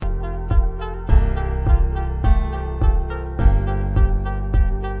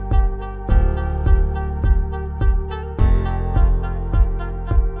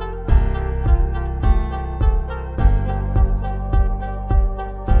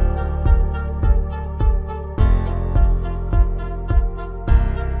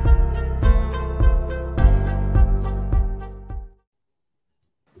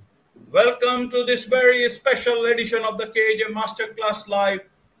welcome to this very special edition of the KJ Masterclass Live,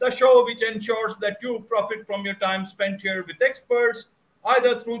 the show which ensures that you profit from your time spent here with experts,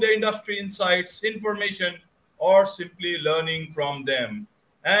 either through the industry insights, information, or simply learning from them.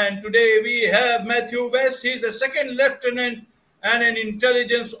 And today we have Matthew West. He's a second lieutenant and an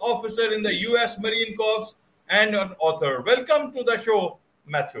intelligence officer in the U.S. Marine Corps and an author. Welcome to the show,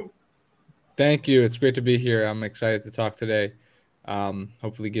 Matthew. Thank you. It's great to be here. I'm excited to talk today.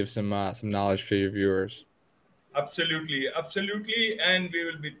 Hopefully give some knowledge to your viewers. Absolutely. And we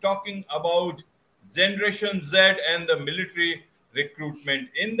will be talking about Generation Z and the military recruitment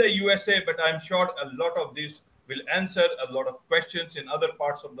in the USA. But I'm sure a lot of this will answer a lot of questions in other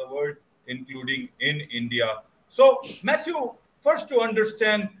parts of the world, including in India. So, Matthew, first to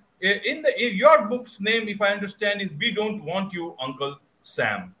understand, in your book's name, if I understand, is "We Don't Want You, Uncle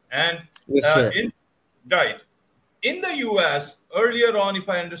Sam." And Yes, sir. Right. In the US, earlier on, if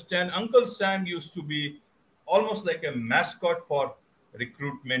I understand, Uncle Sam used to be almost like a mascot for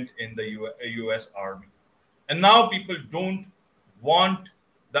recruitment in the US Army. And now people don't want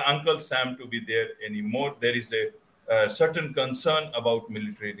the Uncle Sam to be there anymore. There is a certain concern about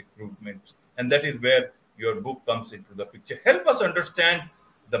military recruitment. And that is where your book comes into the picture. Help us understand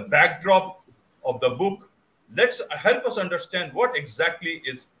the backdrop of the book. Let's help us understand what exactly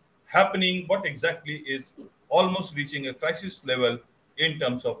is happening, what exactly is almost reaching a crisis level in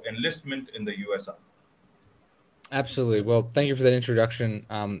terms of enlistment in the US Army. Absolutely. Well, thank you for that introduction.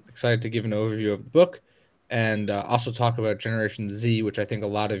 I'm excited to give an overview of the book and also talk about Generation Z, which I think a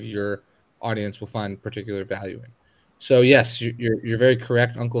lot of your audience will find particular value in. So yes, you're very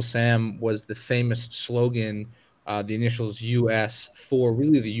correct. Uncle Sam was the famous slogan, the initials US, for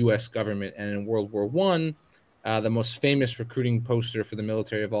really the US government. And in World War I, the most famous recruiting poster for the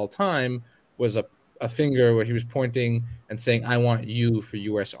military of all time was a finger where he was pointing and saying, "I want you for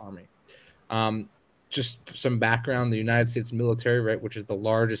U.S. Army." Just some background, the United States military, right, which is the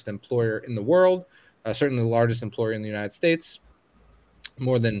largest employer in the world, certainly the largest employer in the United States,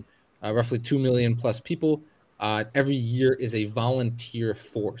 more than roughly 2 million plus people. Every year is a volunteer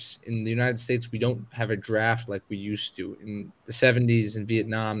force. In the United States, we don't have a draft like we used to. In the 70s in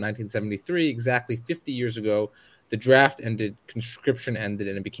Vietnam, 1973, exactly 50 years ago, the draft ended, conscription ended,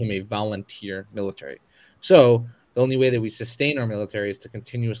 and it became a volunteer military. So the only way that we sustain our military is to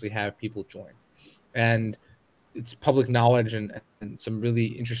continuously have people join. And it's public knowledge and some really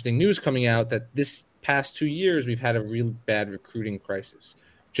interesting news coming out that this past 2 years, we've had a real bad recruiting crisis.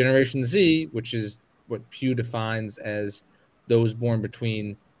 Generation Z, which is what Pew defines as those born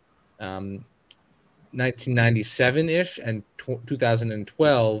between 1997-ish and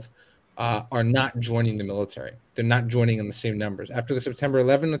 2012, are not joining the military. They're not joining in the same numbers. After the September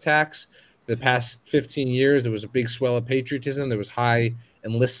 11 attacks, the past 15 years, there was a big swell of patriotism. There was high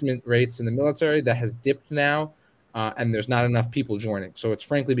enlistment rates in the military. That has dipped now, and there's not enough people joining. So it's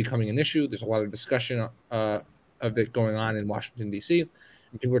frankly becoming an issue. There's a lot of discussion of it going on in Washington, D.C.,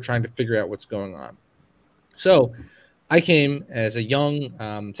 and people are trying to figure out what's going on. So I came as a young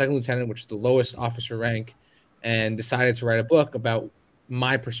second lieutenant, which is the lowest officer rank, and decided to write a book about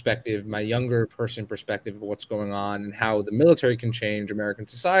my perspective, my younger person perspective of what's going on and how the military can change, American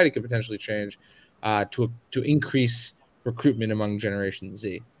society could potentially change to increase recruitment among Generation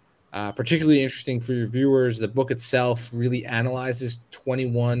Z. Particularly interesting for your viewers, the book itself really analyzes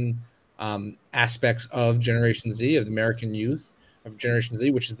 21 aspects of Generation Z, of the American youth, of Generation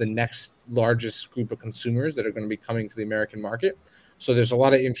Z, which is the next largest group of consumers that are going to be coming to the American market. So there's a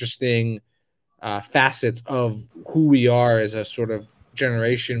lot of interesting facets of who we are as a sort of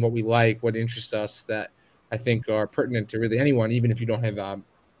generation, what we like, what interests us, that I think are pertinent to really anyone, even if you don't have a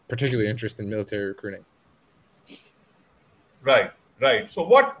particular interest in military recruiting. Right. So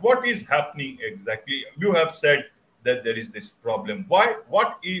what is happening exactly? You have said that there is this problem. Why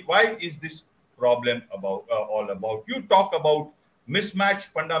is this problem all about? You talk about mismatched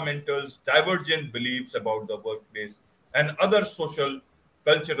fundamentals, divergent beliefs about the workplace, and other social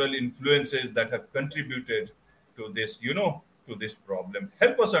cultural influences that have contributed to this, to this problem.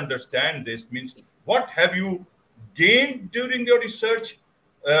 Help us understand this. Means, what have you gained during your research,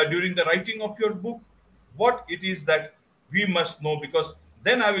 during the writing of your book? What it is that we must know, because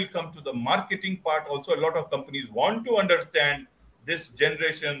then I will come to the marketing part. Also, a lot of companies want to understand this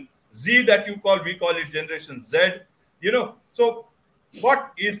Generation Z that we call it Generation Z. So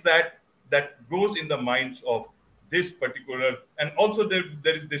what is that goes in the minds of this particular, and also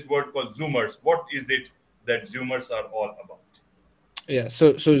there is this word called Zoomers. What is it that Zoomers are all about? Yeah,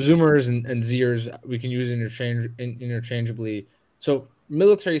 so Zoomers and Zers we can use interchangeably. So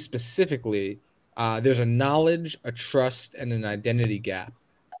military specifically, there's a knowledge, a trust, and an identity gap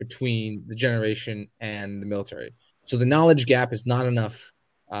between the generation and the military. So the knowledge gap is not enough.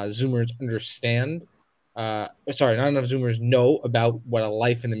 Zoomers understand. Not enough Zoomers know about what a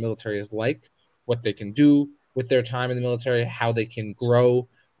life in the military is like, what they can do with their time in the military, how they can grow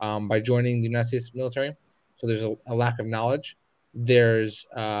by joining the United States military. So there's a lack of knowledge. There's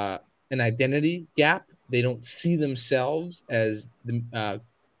an identity gap. They don't see themselves as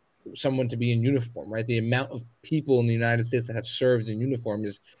someone to be in uniform, right? The amount of people in the United States that have served in uniform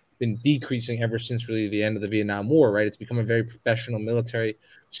has been decreasing ever since really the end of the Vietnam War, right? It's become a very professional military.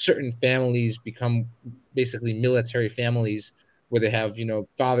 Certain families become basically military families where they have,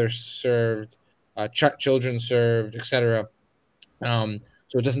 fathers served, children served, etc.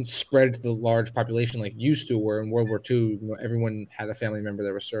 So it doesn't spread to the large population like it used to, where in World War II, everyone had a family member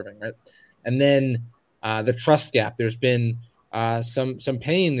that was serving, right? And then the trust gap. There's been some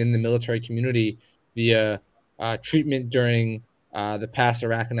pain in the military community via treatment during the past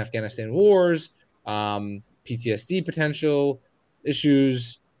Iraq and Afghanistan wars, PTSD potential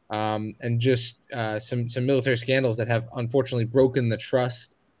issues, and just some military scandals that have unfortunately broken the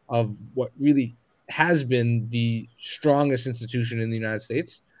trust of what really has been the strongest institution in the United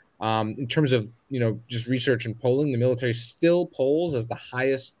States. In terms of just research and polling, the military still polls as the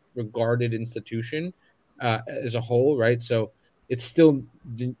highest regarded institution as a whole, right? So it's still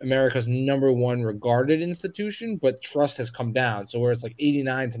America's number one regarded institution, but trust has come down. So where it's like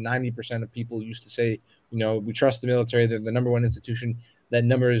 89 to 90% of people used to say, we trust the military, they're the number one institution. That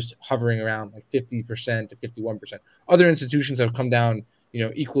number is hovering around like 50% to 51%. Other institutions have come down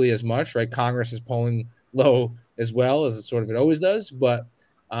equally as much, right? Congress is polling low as well as it always does, but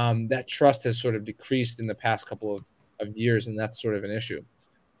that trust has sort of decreased in the past couple of years, and that's sort of an issue.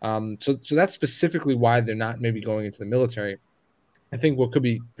 So that's specifically why they're not maybe going into the military. I think what could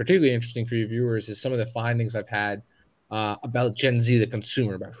be particularly interesting for your viewers is some of the findings I've had about Gen Z, the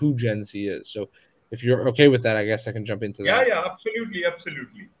consumer, about who Gen Z is. So if you're okay with that, I guess I can jump into Yeah, that. yeah, absolutely,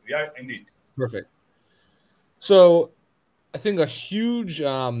 absolutely. Yeah, indeed. Perfect. So I think a huge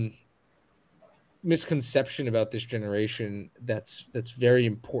misconception about this generation that's very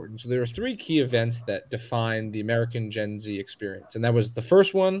important. So there are three key events that define the American Gen Z experience. And that was the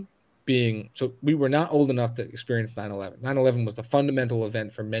first one being, so we were not old enough to experience 9/11. 9/11 was the fundamental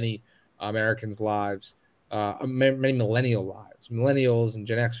event for many Americans' lives, many millennial lives, millennials and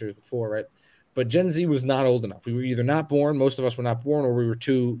Gen Xers before, right? But Gen Z was not old enough. We were either not born, most of us were not born, or we were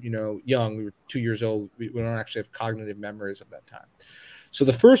too, young. We were 2 years old. We don't actually have cognitive memories of that time. So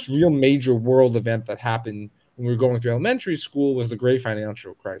the first real major world event that happened when we were going through elementary school was the Great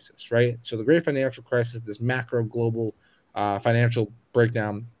Financial Crisis, right? So the Great Financial Crisis, this macro global financial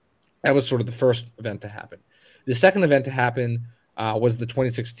breakdown, that was sort of the first event to happen. The second event to happen was the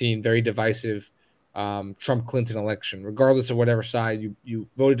 2016 very divisive Trump-Clinton election. Regardless of whatever side you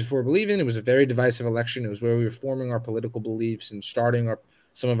voted for or believe in, it was a very divisive election. It was where we were forming our political beliefs and starting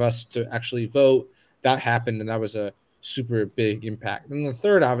some of us to actually vote. That happened, and that was a super big impact. And the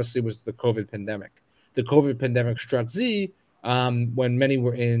third, obviously, was the COVID pandemic. The COVID pandemic struck Z when many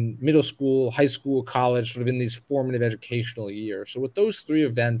were in middle school, high school, college, sort of in these formative educational years. So with those three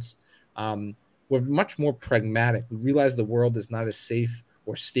events, we're much more pragmatic. We realize the world is not as safe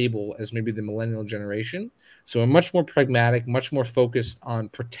or stable as maybe the millennial generation. So we're much more pragmatic, much more focused on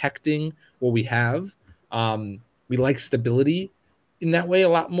protecting what we have. We like stability in that way a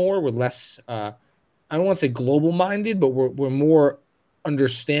lot more. We're less I don't want to say global minded, but we're more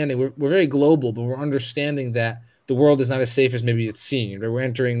understanding. We're very global, but we're understanding that the world is not as safe as maybe it's seen, or we're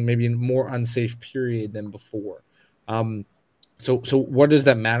entering maybe a more unsafe period than before. So what does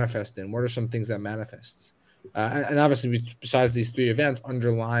that manifest in? What are some things that manifests? And obviously, besides these three events,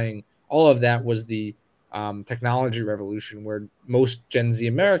 underlying all of that was the technology revolution, where most Gen Z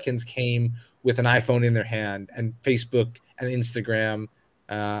Americans came with an iPhone in their hand and Facebook and Instagram,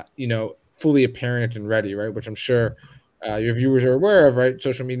 fully apparent and ready, right? Which I'm sure your viewers are aware of, right?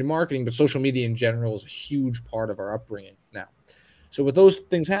 Social media marketing, but social media in general is a huge part of our upbringing now. So with those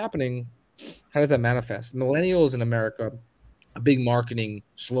things happening, how does that manifest? Millennials in America, a big marketing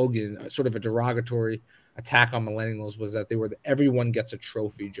slogan, sort of a derogatory attack on millennials, was that they were the everyone gets a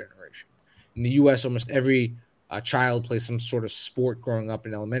trophy generation. In the U.S., almost every child plays some sort of sport growing up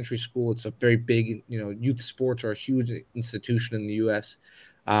in elementary school. It's a very big, youth sports are a huge institution in the U.S.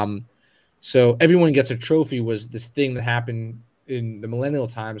 So everyone gets a trophy was this thing that happened in the millennial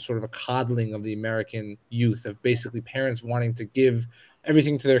times, sort of a coddling of the American youth, of basically parents wanting to give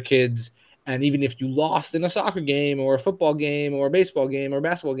everything to their kids. And even if you lost in a soccer game or a football game or a baseball game or a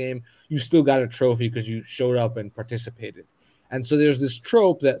basketball game, you still got a trophy because you showed up and participated. And so there's this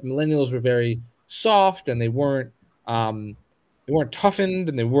trope that millennials were very soft and they weren't They weren't toughened,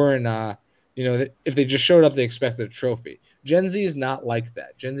 and they weren't. If they just showed up, they expected a trophy. Gen Z is not like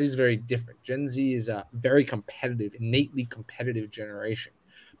that. Gen Z is very different. Gen Z is a very competitive, innately competitive generation.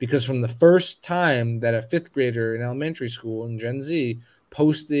 Because from the first time that a fifth grader in elementary school in Gen Z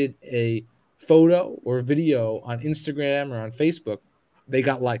posted a photo or video on Instagram or on Facebook, they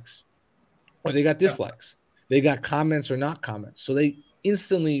got likes or they got dislikes. They got comments or not comments. So they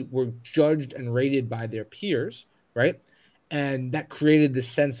instantly were judged and rated by their peers, right? And that created this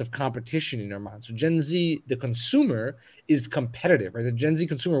sense of competition in their minds. So Gen Z, the consumer, is competitive, right? The Gen Z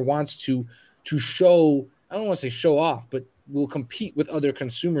consumer wants to show, I don't want to say show off, but will compete with other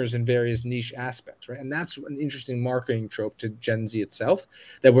consumers in various niche aspects, right? And that's an interesting marketing trope to Gen Z itself,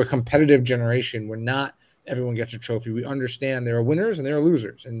 that we're a competitive generation. We're not everyone gets a trophy. We understand there are winners and there are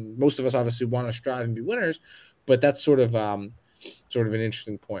losers, and most of us obviously want to strive and be winners. But that's sort of an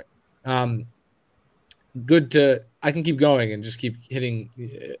interesting point. Um, Good to I can keep going and just keep hitting.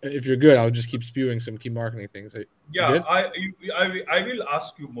 If you're good, I'll just keep spewing some key marketing things. You Yeah, good? I will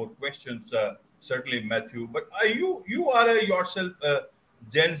ask you more questions, certainly, Matthew. But you are yourself a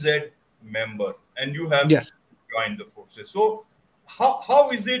Gen Z member, and you have Yes. joined the forces. So,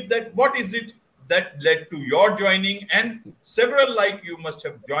 how is it that what is it that led to your joining? And several like you must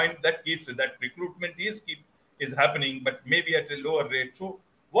have joined. That recruitment is happening, but maybe at a lower rate. So,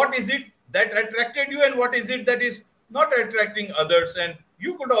 what is it that attracted you, and what is it that is not attracting others? And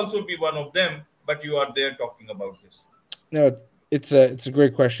you could also be one of them, but you are there talking about this. No, it's a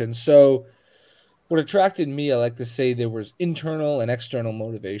great question. So what attracted me, I like to say there was internal and external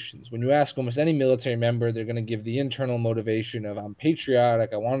motivations. When you ask almost any military member, they're going to give the internal motivation of I'm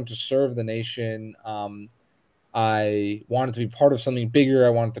patriotic, I wanted to serve the nation, I wanted to be part of something bigger, I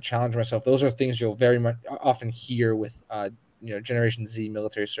wanted to challenge myself. Those are things you'll very much often hear with Generation Z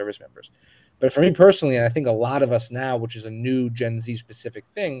military service members. But for me personally, and I think a lot of us now, which is a new Gen Z specific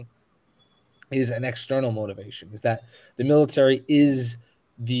thing, is an external motivation, is that the military is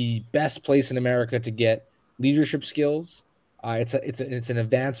the best place in America to get leadership skills. It's an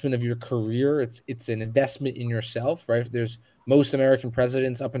advancement of your career. It's an investment in yourself, right? There's most American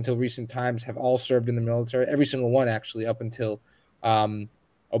presidents up until recent times have all served in the military. Every single one, actually, up until um,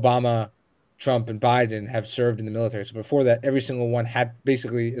 Obama, Trump, and Biden have served in the military. So before that, every single one had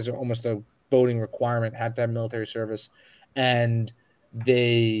basically is almost a voting requirement, had to have military service, and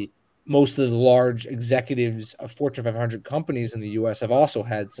they most of the large executives of Fortune 500 companies in the U.S. have also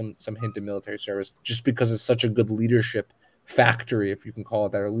had some hint of military service, just because it's such a good leadership factory, if you can call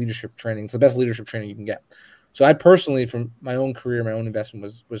it that, or leadership training. It's the best leadership training you can get. So I personally, from my own career, my own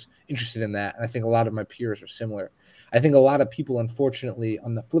investment was interested in that, and I think a lot of my peers are similar. I think a lot of people, unfortunately,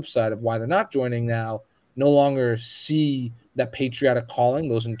 on the flip side of why they're not joining now, no longer see that patriotic calling,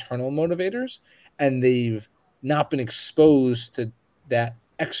 those internal motivators, and they've not been exposed to that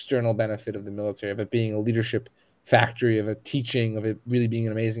external benefit of the military, of it being a leadership factory, of it teaching, of it really being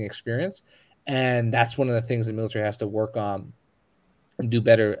an amazing experience. And that's one of the things the military has to work on and do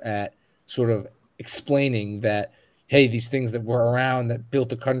better at, sort of explaining that, hey, these things that were around that built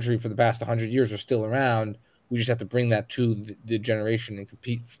the country for the past 100 years are still around. We just have to bring that to the generation and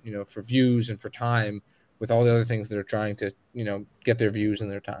compete, for views and for time with all the other things that are trying to, get their views and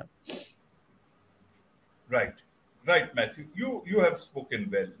their time. Right, right, Matthew. You have spoken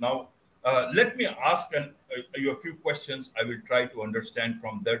well. Now, let me ask you a few questions. I will try to understand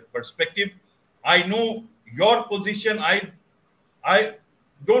from that perspective. I know your position. I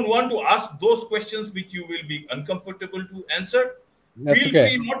don't want to ask those questions which you will be uncomfortable to answer. That's Feel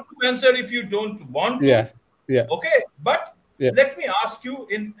okay. free not to answer if you don't want to. Yeah. Yeah. Okay, but Yeah. let me ask you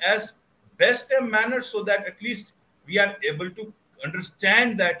in as best a manner so that at least we are able to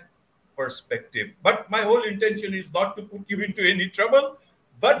understand that perspective. But my whole intention is not to put you into any trouble,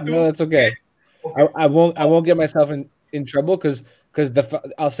 but No, to that's get okay. I, okay. I won't I So won't get myself in trouble because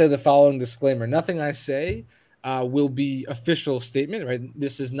I'll say the following disclaimer. Nothing I say will be official statement, right?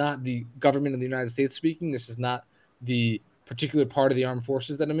 This is not the government of the United States speaking. This is not the particular part of the armed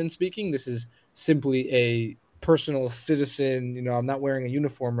forces that I'm in speaking. This is simply a personal citizen. I'm not wearing a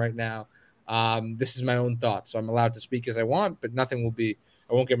uniform right now. This is my own thoughts, so I'm allowed to speak as I want, but nothing will be.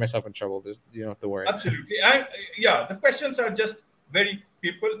 I won't get myself in trouble. You don't have to worry. absolutely, yeah, the questions are just very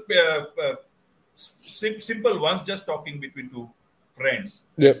simple ones, just talking between two friends,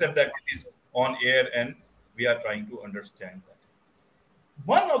 Yep. except that it is on air and we are trying to understand that.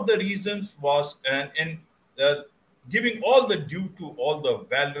 One of the reasons was and giving all the due to all the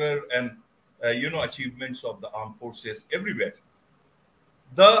valor and achievements of the armed forces everywhere.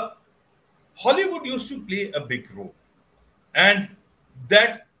 The Hollywood used to play a big role, and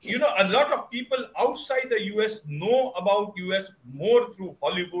that A lot of people outside the US know about US more through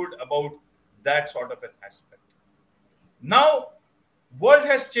Hollywood, about that sort of an aspect. Now, world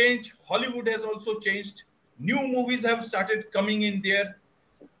has changed. Hollywood has also changed. New movies have started coming in there.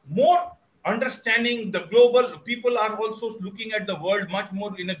 More understanding the global people are also looking at the world much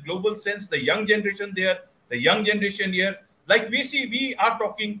more in a global sense. The young generation there, the young generation here, like we see, we are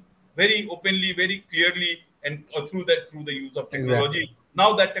talking very openly, very clearly, and through the use of Exactly. technology.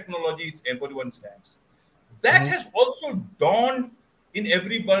 Now that technology is in everyone's hands. That Hmm. has also dawned in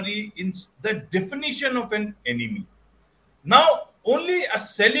everybody in the definition of an enemy. Now, only a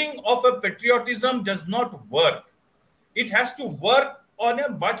selling of a patriotism does not work. It has to work on a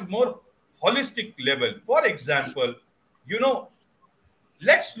much more holistic level. For example, you know,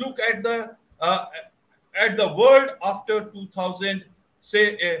 let's look at the world after 2000,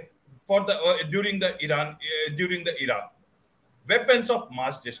 say for the during the Iran during the Iraq weapons of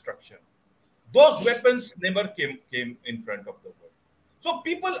mass destruction. Those weapons never came in front of the world. So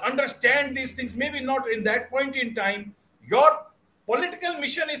people understand these things. Maybe not in that point in time. Your political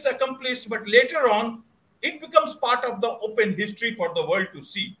mission is accomplished, but later on, it becomes part of the open history for the world to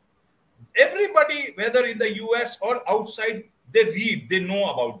see. Everybody, whether in the US or outside, they read, they know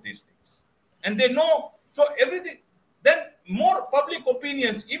about these things, and they know. So everything. Then more public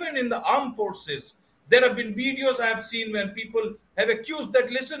opinions, even in the armed forces. There have been videos I have seen when people have accused that,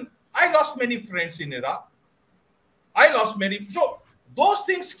 listen, I lost many friends in Iraq. I lost many. So those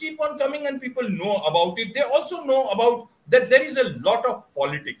things keep on coming, and people know about it. They also know about that there is a lot of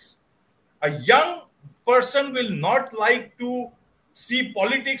politics. A young person will not like to see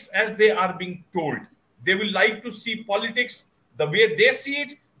politics as they are being told. They will like to see politics the way they see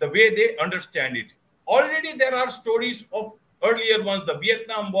it, the way they understand it. Already there are stories of earlier ones, the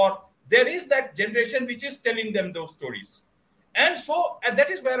Vietnam War. There is that generation which is telling them those stories. And so that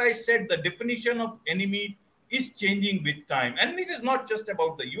is where I said the definition of enemy is changing with time. And it is not just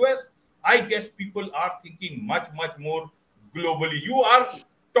about the US. I guess people are thinking much, much more globally. You are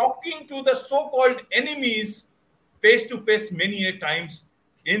talking to the so-called enemies face to face many a times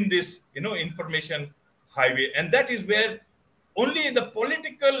in this, information highway. And that is where only the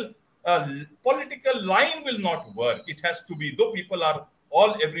political line will not work. It has to be, though people are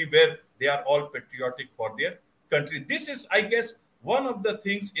all everywhere, they are all patriotic for their country. This is, I guess, one of the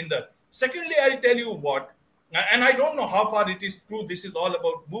things in the. Secondly, I'll tell you what, and I don't know how far it is true. This is all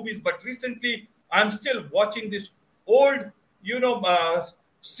about movies, but recently I'm still watching this old,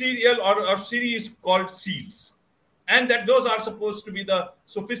 serial or series called Seals, and that those are supposed to be the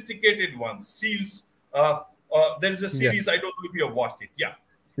sophisticated ones. Seals. There is a series. Yes. I don't know if you have watched it. Yeah,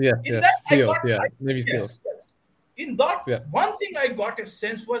 Yes. in Yes. that I Seals. got Yeah. Navy yes, SEALs. yes. In that Yeah. one thing I got a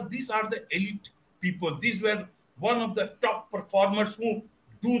sense was these are the elite people. These were one of the top performers who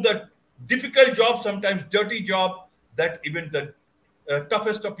do the difficult job, sometimes dirty job that even the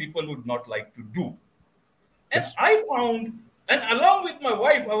toughest of people would not like to do. And Yes. I found, and along with my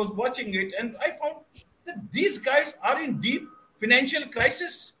wife, I was watching it, and I found that these guys are in deep financial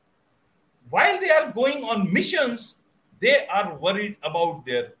crisis. While they are going on missions, they are worried about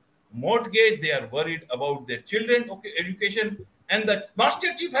their mortgage, they are worried about their children education, and the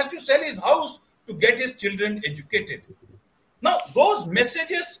master chief has to sell his house to get his children educated. Now those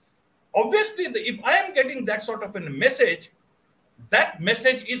messages, obviously, if I am getting that sort of a message, that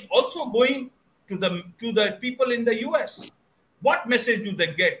message is also going to the people in the US. What message do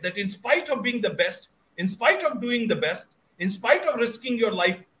they get? That in spite of being the best, in spite of doing the best, in spite of risking your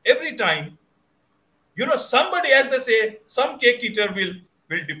life every time, somebody, as they say, some cake eater will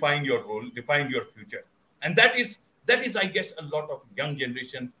define your role, define your future. And that is I guess a lot of young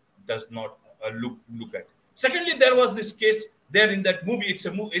generation does not look at. Secondly, there was this case there in that movie. It's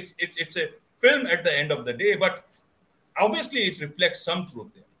a movie, it's a film at the end of the day, but obviously it reflects some truth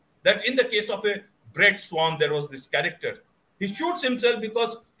there, that in the case of a Brett Swan, there was this character. He shoots himself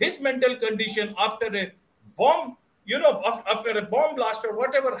because his mental condition after a bomb, after a bomb blast or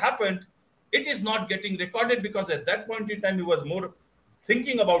whatever happened, it is not getting recorded because at that point in time he was more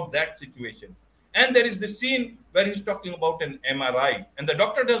thinking about that situation. And there is the scene where he's talking about an MRI, and the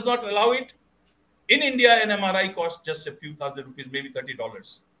doctor does not allow it. In India, an MRI costs just a few thousand rupees, maybe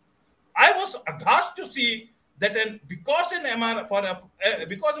 $30. I was aghast to see that because an MRI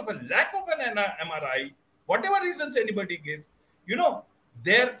because of a lack of an MRI, whatever reasons anybody give, you know,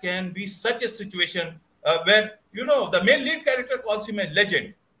 there can be such a situation where the main lead character calls him a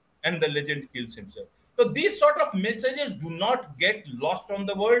legend, and the legend kills himself. So these sort of messages do not get lost on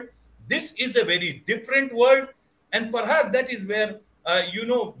the world. This is a very different world, and perhaps that is where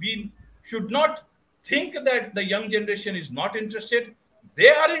we should not think that the young generation is not interested. They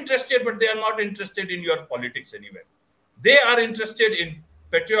are interested, but they are not interested in your politics anywhere. They are interested in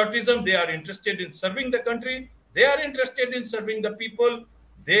patriotism. They are interested in serving the country. They are interested in serving the people.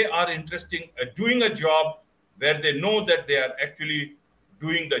 They are interested in doing a job where they know that they are actually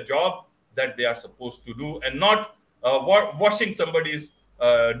doing the job that they are supposed to do, and not washing somebody's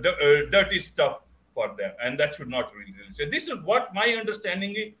dirty stuff for them. And that should not really. This is what my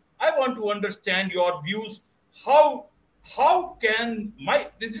understanding is. I want to understand your views. How how can my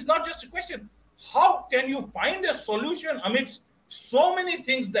this is not just a question, how can you find a solution amidst so many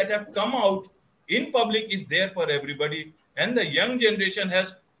things that have come out in public is there for everybody, and the young generation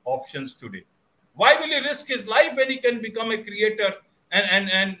has options today? Why will he risk his life when he can become a creator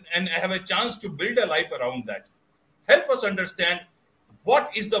and have a chance to build a life around that? Help us understand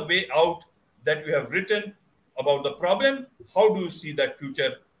what is the way out that you have written about the problem. How do you see that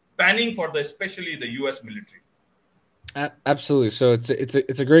future panning for the especially the US military? Absolutely. So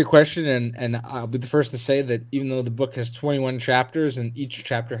it's a great question, and I'll be the first to say that even though the book has 21 chapters and each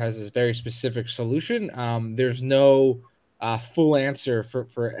chapter has this very specific solution, there's no full answer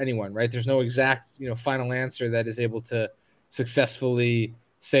for anyone, right? There's no exact final answer that is able to successfully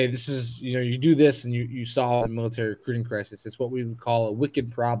say this is you do this and you solve the military recruiting crisis. It's what we would call a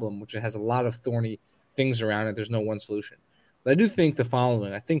wicked problem, which has a lot of thorny things around it. There's no one solution. But I do think the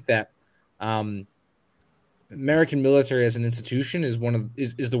following. I think that American military as an institution is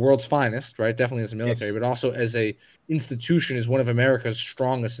is the world's finest, right? Definitely as a military, Yes. but also as a institution is one of America's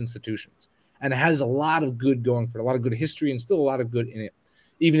strongest institutions, and it has a lot of good going for it, a lot of good history, and still a lot of good in it,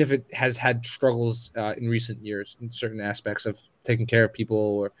 even if it has had struggles in recent years in certain aspects of taking care of people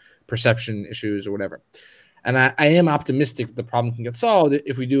or perception issues or whatever. And I am optimistic that the problem can get solved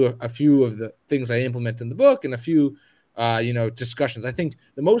if we do a few of the things I implement in the book and a few, discussions. I think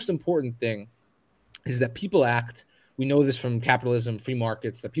the most important thing is that people act, we know this from capitalism, free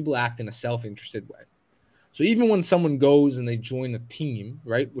markets, that people act in a self-interested way. So even when someone goes and they join a team,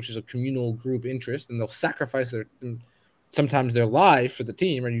 right, which is a communal group interest, and they'll sacrifice sometimes their life for the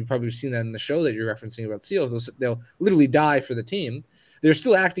team, and you've probably seen that in the show that you're referencing about SEALs, they'll literally die for the team. They're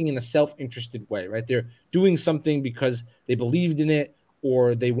still acting in a self-interested way, right? They're doing something because they believed in it,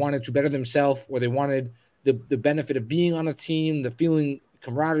 or they wanted to better themselves, or they wanted the benefit of being on a team, the feeling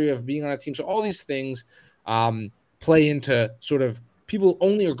camaraderie of being on a team. So all these things play into sort of people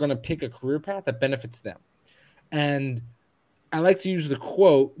only are going to pick a career path that benefits them. And I like to use the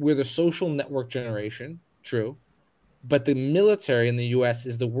quote, we're the social network generation, true, but the military in the US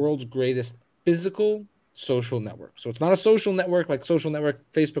is the world's greatest physical social network. So it's not a social network like social network,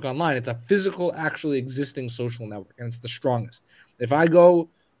 Facebook online. It's a physical, actually existing social network, and it's the strongest. If I go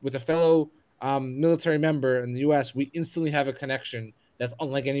with a fellow military member in the US, we instantly have a connection that's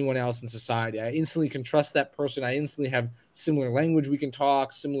unlike anyone else in society. I instantly can trust that person. I instantly have similar language we can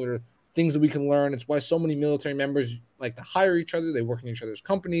talk, similar things that we can learn. It's why so many military members like to hire each other. They work in each other's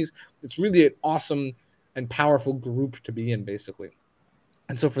companies. It's really an awesome and powerful group to be in, basically.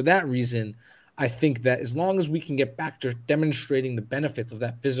 And so for that reason, I think that as long as we can get back to demonstrating the benefits of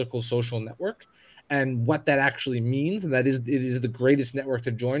that physical social network and what that actually means, and that is it is the greatest network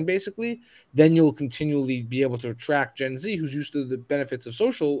to join, basically, then you'll continually be able to attract Gen Z, who's used to the benefits of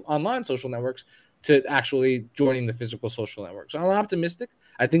online social networks, to actually joining the physical social network. So I'm optimistic.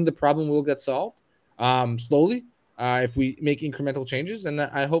 I think the problem will get solved slowly if we make incremental changes, and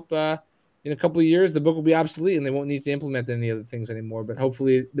I hope in a couple of years the book will be obsolete and they won't need to implement any other things anymore. But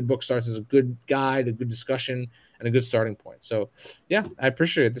hopefully the book starts as a good guide, a good discussion, and a good starting point. So yeah, I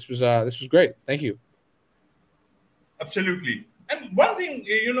appreciate it. This was great. Thank you. Absolutely. And one thing,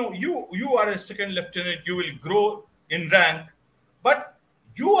 you are a second lieutenant, you will grow in rank, but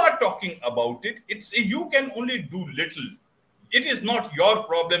you are talking about it. It's you can only do little. It is not your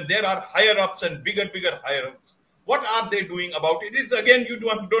problem. There are higher ups and bigger higher ups. What are they doing about it? It's again, you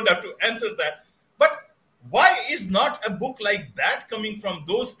don't have to answer that. But why is not a book like that coming from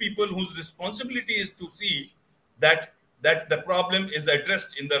those people whose responsibility is to see that the problem is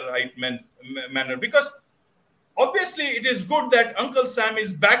addressed in the right manner? Because obviously it is good that Uncle Sam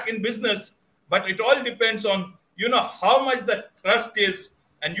is back in business, but it all depends on how much the thrust is,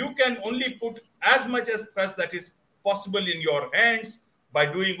 and you can only put as much as thrust that is possible in your hands by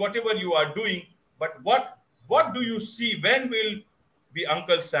doing whatever you are doing. But what do you see? When will be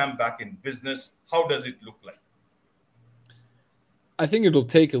Uncle Sam back in business? How does it look like? I think it'll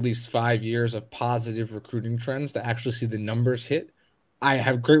take at least 5 years of positive recruiting trends to actually see the numbers hit. I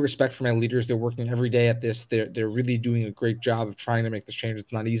have great respect for my leaders. They're working every day at this. They're really doing a great job of trying to make this change.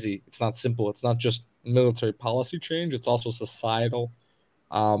 It's not easy. It's not simple. It's not just military policy change. It's also societal,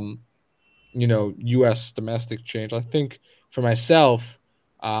 U.S. domestic change. I think for myself,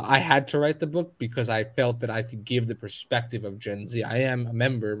 I had to write the book because I felt that I could give the perspective of Gen Z. I am a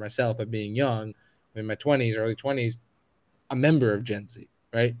member myself of being young, in my 20s, early 20s, a member of Gen Z,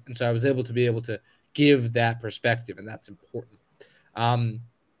 right? And so I was able to give that perspective, and that's important. Um,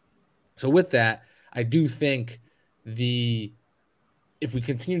 so with that, I do think the if we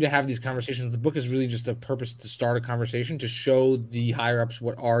continue to have these conversations, the book is really just a purpose to start a conversation to show the higher ups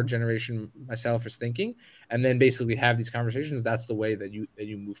what our generation, myself, is thinking, and then basically have these conversations. That's the way that you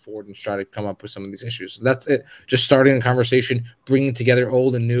move forward and try to come up with some of these issues. So that's it. Just starting a conversation, bringing together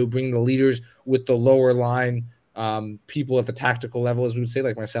old and new, bringing the leaders with the lower line people at the tactical level, as we would say,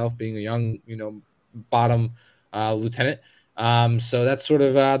 like myself, being a young, bottom lieutenant. So that's sort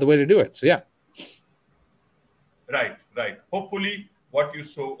of the way to do it. So yeah. Right, right. Hopefully, what you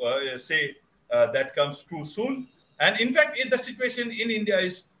say that comes too soon. And in fact, the situation in India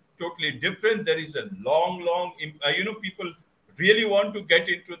is totally different. There is a people really want to get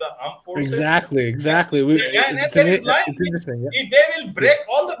into the armed forces. Exactly, exactly. And there is line It's which interesting. if they will break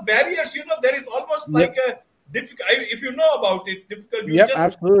all the barriers. There is almost Yep. like a difficult. If you know about it, difficult. You Yep, just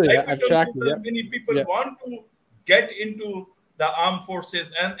absolutely. type I've it on tracked it. Google. Yep. Many people Yep. want to get into the armed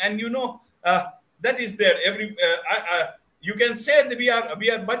forces, and that is there. You can say that we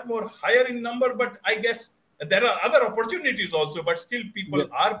are much more higher in number, but I guess there are other opportunities also. But still, people Yep.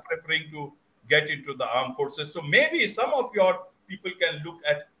 are preferring to get into the armed forces. So maybe some of your people can look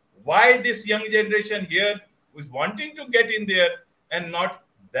at why this young generation here is wanting to get in there and not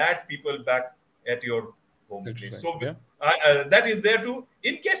that people back at your home place. Interesting. So Yeah. that is there too.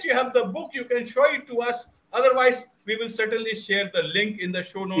 In case you have the book, you can show it to us. Otherwise, we will certainly share the link in the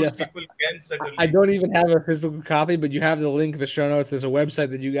show notes. Yes. People can I certainly. don't even have a physical copy, but you have the link in the show notes. There's a website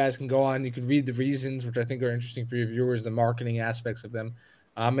that you guys can go on. You can read the reasons, which I think are interesting for your viewers, the marketing aspects of them.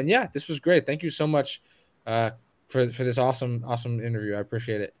 And yeah, this was great. Thank you so much for this awesome interview. I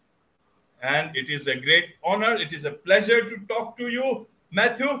appreciate it. And it is a great honor. It is a pleasure to talk to you,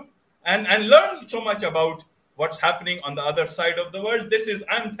 Matthew, and learn so much about what's happening on the other side of the world.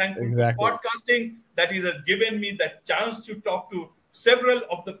 I'm thankful to Exactly. podcasting that has given me that chance to talk to several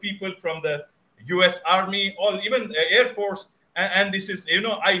of the people from the US Army or even Air Force. And this is,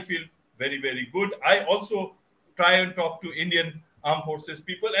 I feel very, very good. I also try and talk to Indian Armed Forces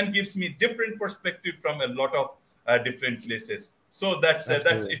people and gives me different perspective from a lot of different places. So that's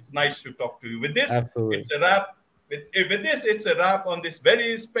Absolutely. it's nice to talk to you. With this, Absolutely. it's a wrap. With this, it's a wrap on this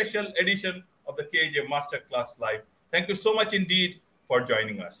very special edition of the KJ Masterclass Live. Thank you so much indeed for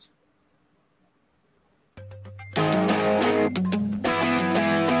joining us.